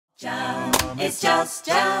Jam, it's just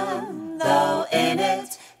jam, though in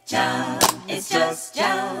it. Jam, it's just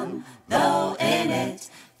jam, though in it.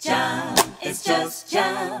 Jam, it's just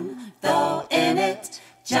jam, though in it.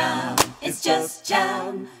 Jam, it's just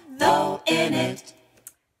jam, though in it.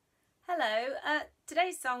 Hello,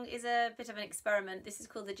 today's song is a bit of an experiment. This is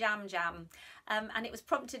called the Jam Jam, and it was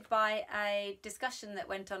prompted by a discussion that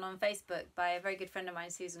went on Facebook by a very good friend of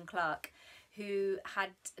mine, Susan Clark, who had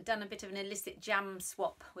done a bit of an illicit jam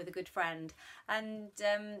swap with a good friend. And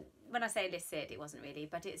when I say illicit, it wasn't really,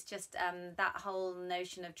 but it's just that whole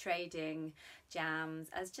notion of trading jams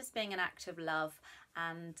as just being an act of love,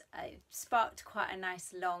 and it sparked quite a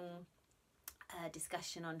nice long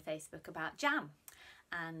discussion on Facebook about jam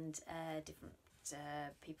and different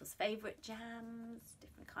people's favourite jams,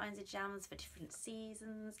 different kinds of jams for different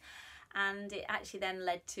seasons. And it actually then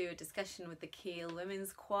led to a discussion with the Keele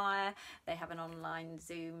Women's Choir. They have an online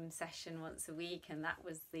Zoom session once a week, and that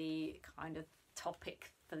was the kind of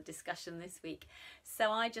topic for the discussion this week.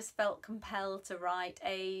 So I just felt compelled to write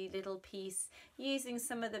a little piece using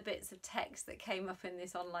some of the bits of text that came up in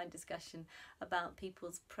this online discussion about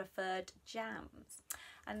people's preferred jams.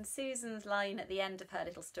 And Susan's line at the end of her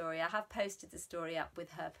little story, I have posted the story up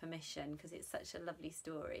with her permission because it's such a lovely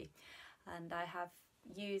story, and I have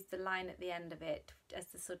used the line at the end of it as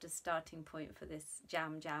the sort of starting point for this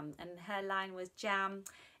jam jam. And her line was, jam,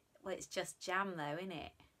 well, it's just jam though, innit?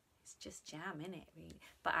 It's just jam, innit, really?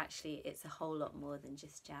 But actually it's a whole lot more than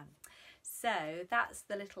just jam. So that's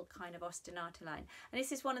the little kind of ostinato line, and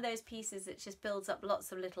this is one of those pieces that just builds up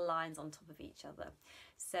lots of little lines on top of each other.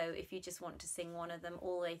 So if you just want to sing one of them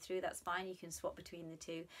all the way through, that's fine, you can swap between the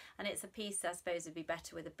two. And it's a piece I suppose would be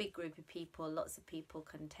better with a big group of people. Lots of people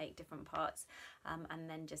can take different parts and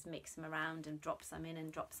then just mix them around and drop some in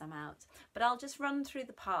and drop some out. But I'll just run through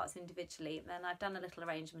the parts individually, then I've done a little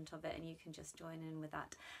arrangement of it and you can just join in with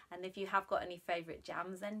that. And if you have got any favourite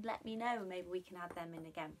jams, then let me know, maybe we can add them in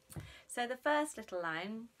again. So the first little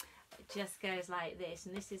line just goes like this,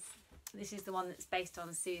 and this is the one that's based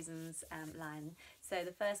on Susan's line. So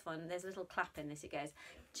the first one, there's a little clap in this. It goes,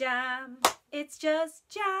 jam, it's just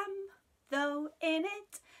jam, though in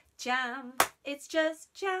it. Jam, it's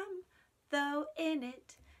just jam, though in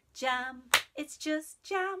it. Jam, it's just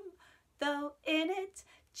jam, though in it.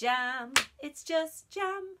 Jam, it's just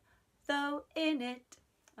jam, though in it.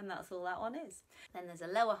 And that's all that one is. Then there's a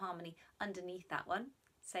lower harmony underneath that one.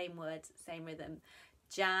 Same words, same rhythm.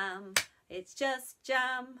 Jam, it's just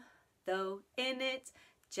jam, though in it.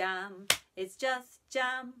 Jam, it's just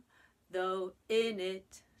jam, though in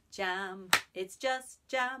it. Jam, it's just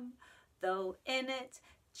jam, though in it.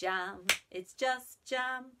 Jam, it's just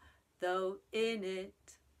jam, though in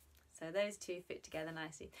it. So those two fit together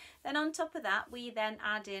nicely. Then on top of that, we then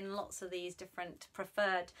add in lots of these different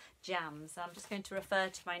preferred jams. So I'm just going to refer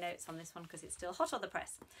to my notes on this one because it's still hot on the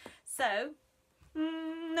press. So,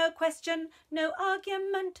 no question, no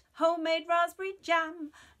argument, homemade raspberry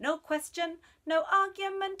jam. No question, no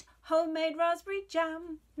argument, homemade raspberry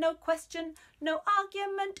jam. No question, no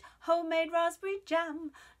argument, homemade raspberry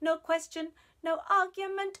jam. No question, no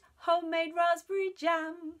argument, homemade raspberry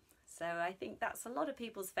jam. So I think that's a lot of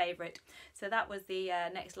people's favourite. So that was the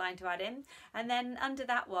next line to add in. And then under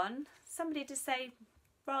that one, somebody did say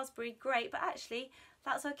raspberry, great, but actually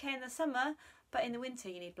that's okay in the summer, but in the winter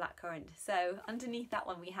you need blackcurrant. So underneath that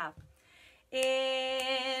one we have,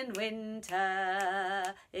 in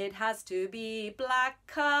winter it has to be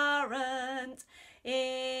blackcurrant.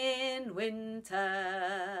 In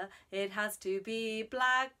winter it has to be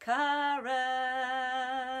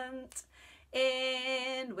blackcurrant.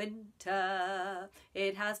 In winter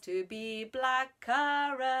it has to be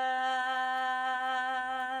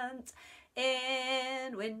blackcurrant.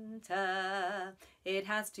 In winter it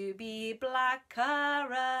has to be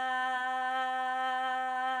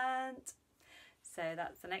blackcurrant. So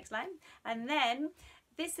that's the next line. And then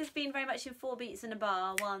this has been very much in 4 beats in a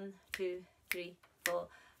bar. 1, 2, 3, 4.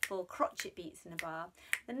 4 crotchet beats in a bar.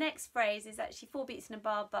 The next phrase is actually 4 beats in a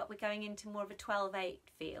bar, but we're going into more of a 12/8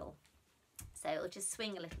 feel. So it'll just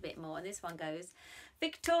swing a little bit more, and this one goes,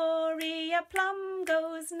 Victoria Plum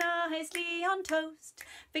goes nicely on toast.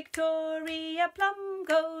 Victoria Plum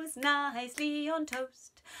goes nicely on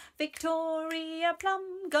toast. Victoria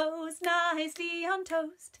Plum goes nicely on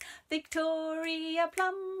toast. Victoria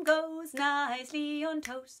Plum goes nicely on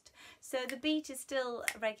toast. So the beat is still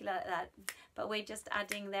regular like that, but we're just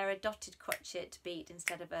adding there a dotted crotchet beat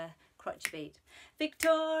instead of a crotchet beat.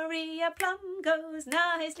 Victoria Plum goes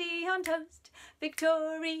nicely on toast.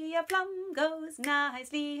 Victoria Plum goes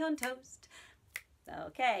nicely on toast.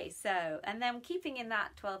 Okay, so, and then keeping in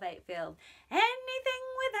that 12/8 feel. Anything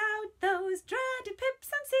without those dreaded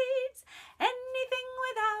pips and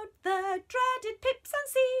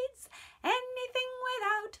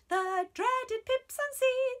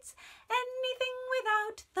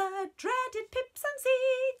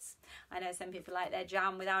some people like their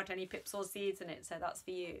jam without any pips or seeds in it, so that's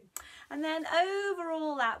for you. And then over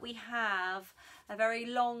all that we have a very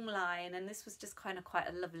long line, and this was just kind of quite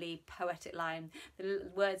a lovely poetic line. The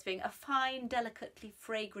words being, a fine, delicately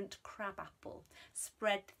fragrant crabapple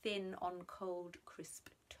spread thin on cold, crisp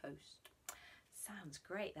toast. Sounds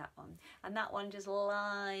great, that one. And that one just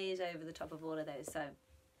lies over the top of all of those. So,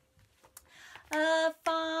 a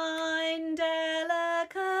fine,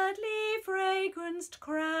 delicately fragranced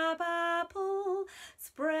crabapple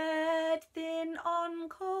spread thin on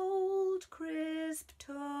cold, crisp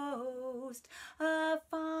toast. A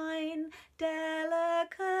fine,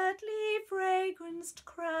 delicately fragranced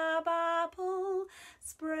crabapple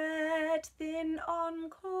spread thin on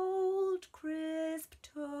cold, crisp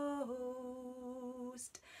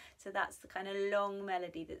toast. So that's the kind of long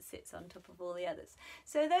melody that sits on top of all the others.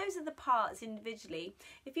 So those are the parts individually.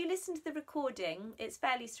 If you listen to the recording, it's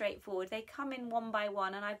fairly straightforward. They come in one by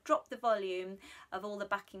one, and I've dropped the volume of all the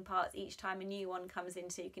backing parts each time a new one comes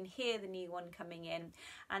in, so you can hear the new one coming in.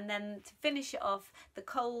 And then to finish it off, the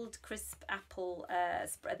cold crisp apple,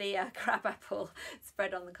 crab apple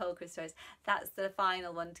spread on the cold crisp toast, that's the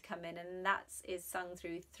final one to come in, and that is sung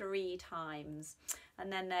through 3 times. And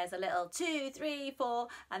then there's a little 2, 3, 4,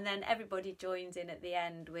 and then everybody joins in at the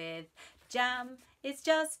end with jam, it's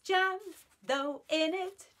just jam, though in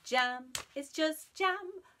it, jam, it's just jam,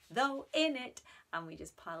 though in it. And we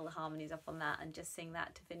just pile the harmonies up on that and just sing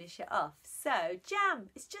that to finish it off. So jam,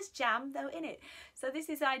 it's just jam, though in it. So this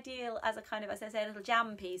is ideal as a kind of, as I say, a little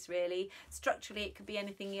jam piece really. Structurally it could be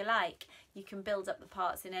anything you like. You can build up the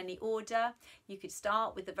parts in any order. You could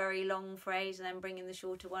start with the very long phrase and then bring in the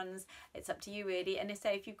shorter ones. It's up to you really. And if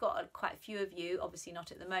you've got quite a few of you, obviously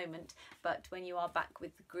not at the moment, but when you are back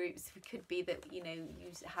with the groups, it could be that, you know,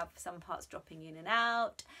 you have some parts dropping in and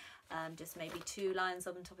out. Just maybe 2 lines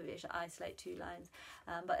on top of it, isolate 2 lines.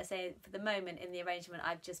 But I say for the moment in the arrangement,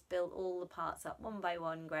 I've just built all the parts up one by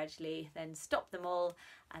one gradually, then stop them all,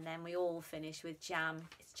 and then we all finish with jam.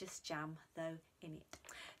 It's just jam, though, in it.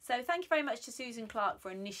 So thank you very much to Susan Clark for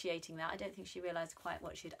initiating that. I don't think she realised quite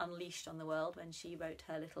what she'd unleashed on the world when she wrote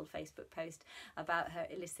her little Facebook post about her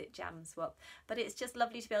illicit jam swap. But it's just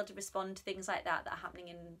lovely to be able to respond to things like that are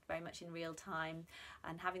happening very much in real time,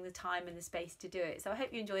 and having the time and the space to do it. So I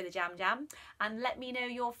hope you enjoy the Jam Jam, and let me know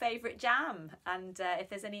your favourite jam, and if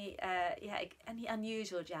there's any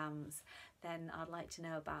unusual jams, then I'd like to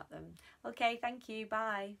know about them. Okay, thank you,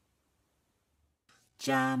 bye.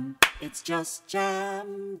 Jam, it's just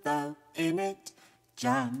jam, though in it.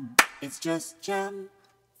 Jam, it's just jam,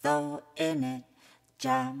 though in it.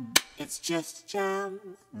 Jam, it's just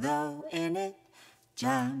jam, though in it.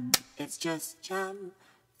 Jam, it's just jam,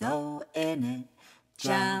 though in it.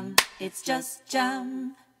 Jam, it's just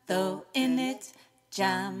jam, though in it.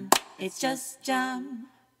 Jam, it's just jam,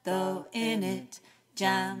 though in it.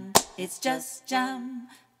 Jam, it's just jam,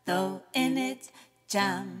 though in it.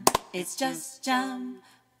 Jam, it's just jam,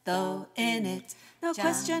 though in it. No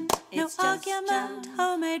question, no argument,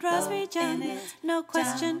 homemade raspberry jam. No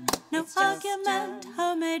question, no argument,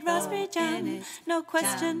 homemade raspberry jam. No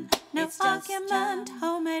question, no argument,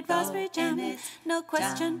 homemade raspberry jam. No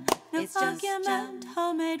question, no argument,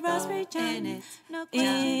 homemade raspberry jam.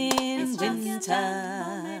 In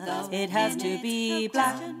winter, it has to be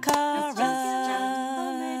black currant.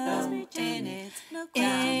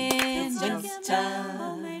 In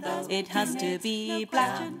winter, it has to be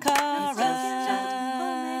black currant.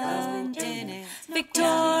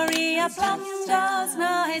 Victoria Plum goes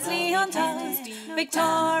nicely on toast.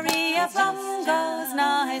 Victoria Plum goes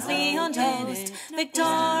nicely on toast.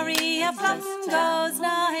 Victoria Plum goes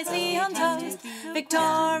nicely on toast.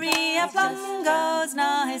 Victoria Plum goes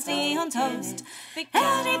nicely on toast.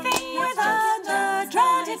 Anything without the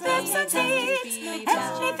dreaded pips and seeds.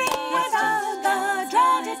 Anything without the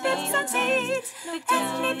dreaded pips and seeds.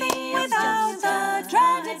 Anything without the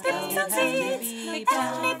dreaded pips and seeds.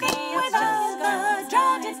 Anything without the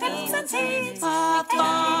dreaded pips and seeds. A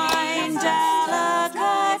fine,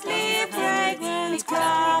 delicately fragrant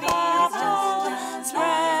crab apple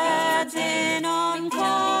spread thin on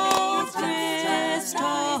cold crisp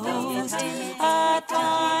toast. A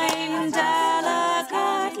fine,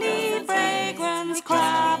 delicately fragrant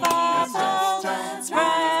crab apple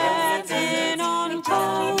spread thin on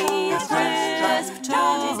cold crisp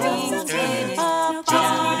toast. A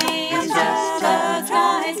fine,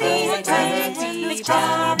 delicately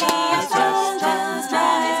crab apple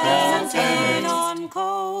spread thin on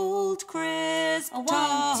cold crisp toast.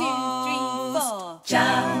 1, 2, 3, 4.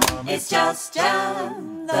 Jam, it's just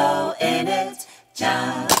jam, though in it.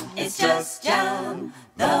 Jam, it's just jam,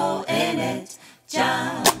 though in it.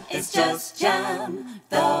 Jam, is just jam,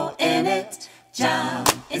 though in it, jam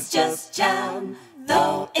is just jam,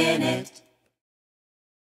 though in it.